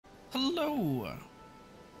Hello.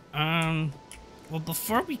 Um, well,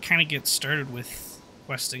 before we kind of get started with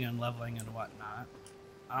questing and leveling and whatnot,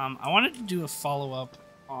 I wanted to do a follow-up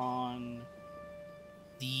on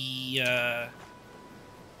the,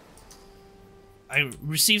 I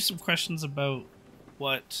received some questions about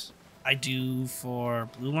what I do for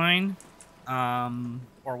Blue Line,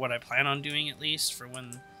 or what I plan on doing at least for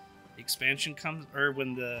when the expansion comes, or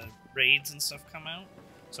when the raids and stuff come out.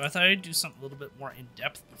 So I thought I'd do something a little bit more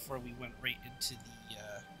in-depth before we went right into the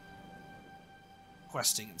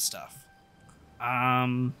questing and stuff.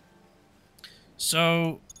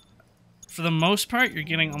 So for the most part, you're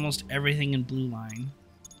getting almost everything in Blue Line.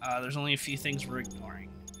 There's only a few things we're ignoring.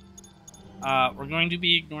 We're going to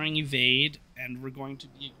be ignoring Evade, and we're going to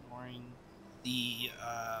be ignoring the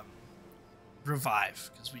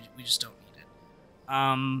Revive, because we just don't need it.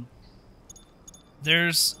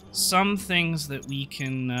 There's some things that we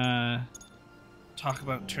can talk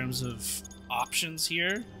about in terms of options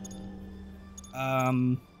here.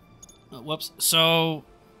 Whoops. So,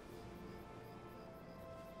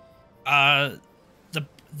 the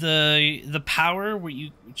power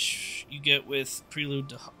which you get with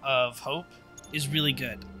Prelude of Hope is really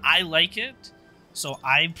good. I like it, so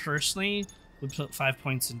I personally would put 5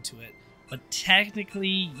 points into it. But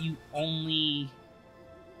technically,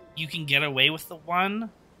 you can get away with the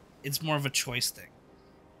one. It's more of a choice thing.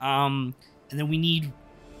 And then we need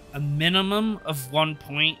a minimum of 1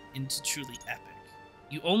 point into truly epic.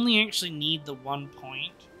 You only actually need the 1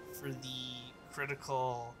 point for the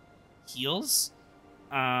critical heals.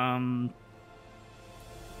 And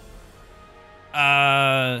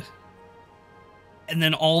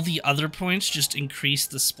then all the other points just increase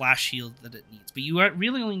the splash shield that it needs. But you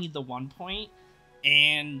really only need the 1 point,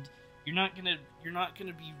 and you're not gonna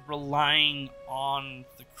be relying on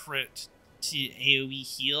the crit to AoE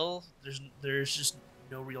heal. There's just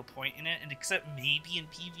no real point in it, and except maybe in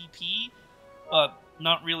PvP, but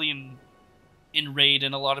not really in raid,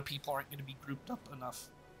 and a lot of people aren't going to be grouped up enough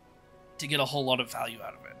to get a whole lot of value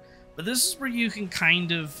out of it. But this is where you can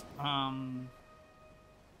kind of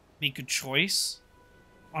make a choice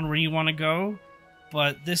on where you want to go.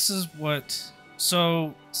 But this is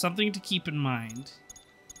so something to keep in mind.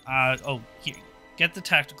 Here, get the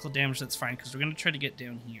tactical damage, that's fine, because we're going to try to get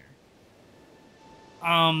down here.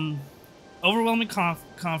 Overwhelming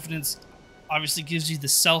confidence obviously gives you the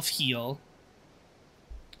self-heal.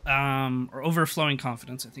 Or overflowing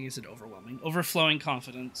confidence, I think I said overwhelming. Overflowing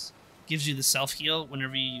confidence gives you the self-heal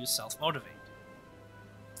whenever you use self-motivate.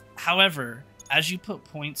 However, as you put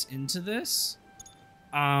points into this,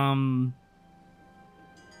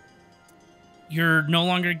 you're no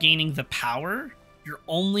longer gaining the power, you're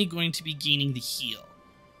only going to be gaining the heal.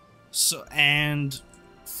 So, and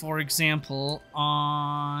for example,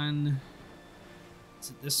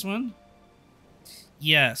 is it this one?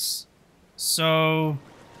 Yes. So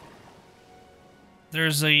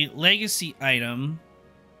there's a legacy item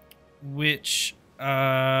which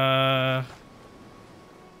right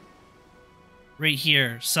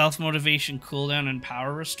here, self-motivation, cooldown, and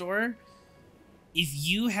power restore. If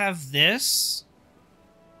you have this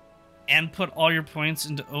and put all your points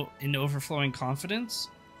into overflowing confidence,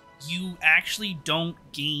 you actually don't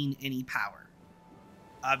gain any power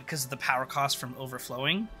because of the power cost from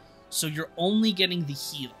overflowing. So you're only getting the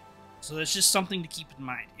heal. So that's just something to keep in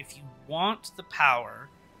mind. If you want the power,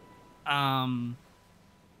 then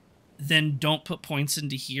don't put points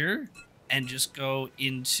into here and just go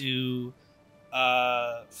into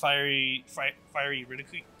fiery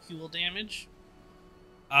ridicule damage.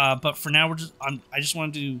 But for now, I just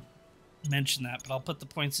wanted to mention that, but I'll put the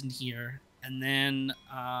points in here. And then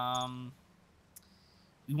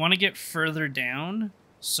we want to get further down,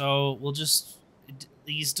 so we'll just...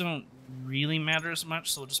 these don't really matter as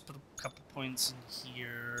much, so we'll just put a couple points in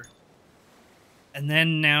here. And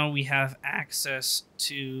then now we have access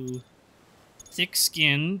to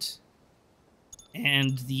thick-skinned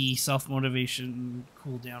and the self-motivation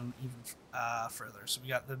cooldown even further. So we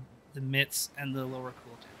got the mitts and the lower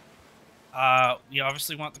cooldown. We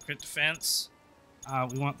obviously want the crit defense.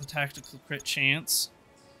 We want the tactical crit chance.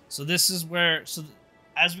 So this is where...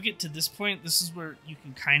 as we get to this point, this is where you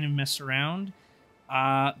can kind of mess around.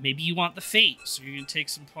 Maybe you want the fate, so you're going to take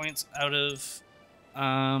some points out of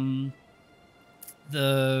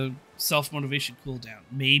the self-motivation cooldown.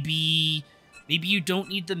 Maybe you don't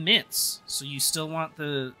need the mitts, so you still want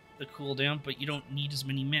the cooldown, but you don't need as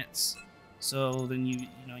many mitts. So then you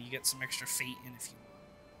get some extra fate in if you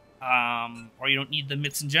want. Or you don't need the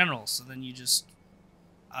mitts in general, so then you just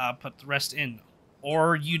put the rest in.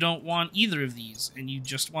 Or you don't want either of these, and you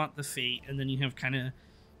just want the fate, and then you have kind of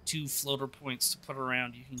 2 floater points to put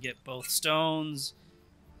around. You can get both stones,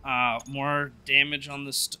 more damage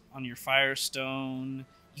on on your firestone.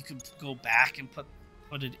 You can go back and put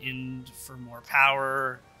it in for more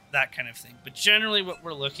power, that kind of thing. But generally what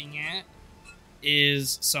we're looking at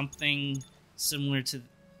is something similar to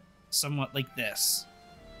somewhat like this.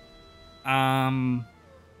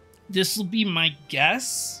 This will be my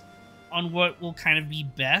guess on what will kind of be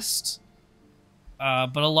best.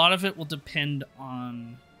 But a lot of it will depend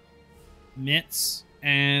on mitts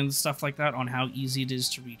and stuff like that, on how easy it is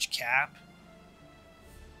to reach cap.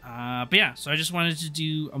 But yeah, so I just wanted to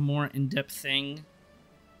do a more in-depth thing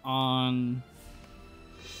on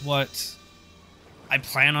what I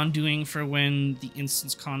plan on doing for when the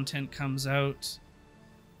instance content comes out.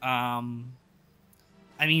 I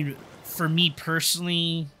mean, for me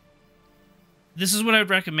personally, this is what I'd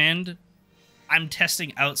recommend. I'm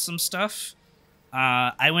testing out some stuff.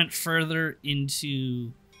 I went further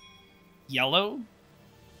into yellow,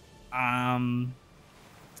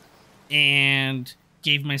 and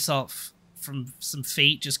gave myself some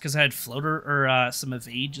fate just because I had floater, or some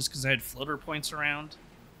evade just because I had floater points around.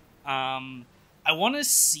 I want to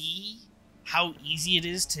see how easy it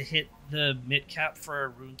is to hit the mid cap for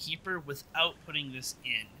a Runekeeper without putting this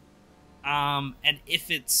in, and if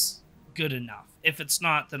it's good enough. If it's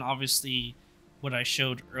not, then obviously what I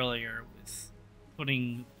showed earlier with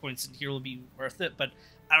putting points in here will be worth it. But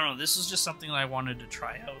I don't know, this is just something that I wanted to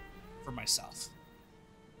try out for myself.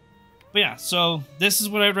 But yeah, so this is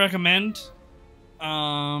what I'd recommend.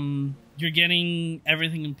 You're getting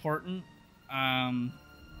everything important. SA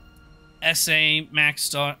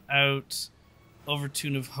maxed out,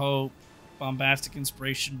 Overtune of Hope, Bombastic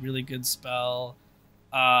Inspiration, really good spell.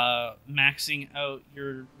 Maxing out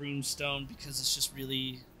your Runestone because it's just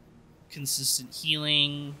really consistent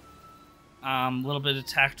healing. A little bit of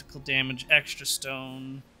tactical damage, extra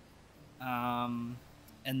stone. And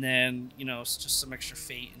then, you know, just some extra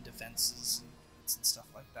fate and defenses and stuff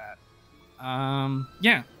like that.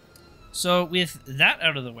 Yeah. So with that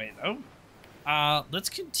out of the way, though, let's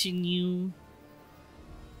continue.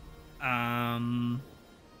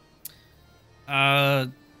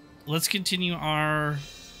 Let's continue our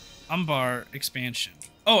Umbar expansion.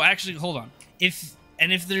 Oh, actually, hold on. If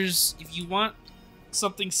you want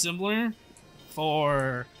something similar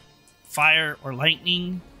for fire or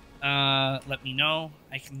lightning, let me know.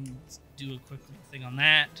 I can do a quick little thing on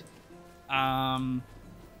that.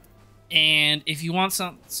 And if you want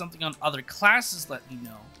something on other classes, let me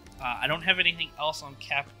know. I don't have anything else on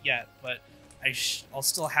cap yet, but I'll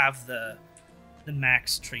still have the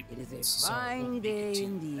max trait movements, so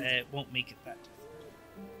it won't make it that difficult.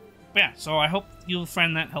 But yeah, so I hope you'll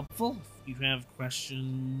find that helpful. If you have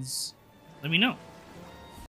questions, let me know.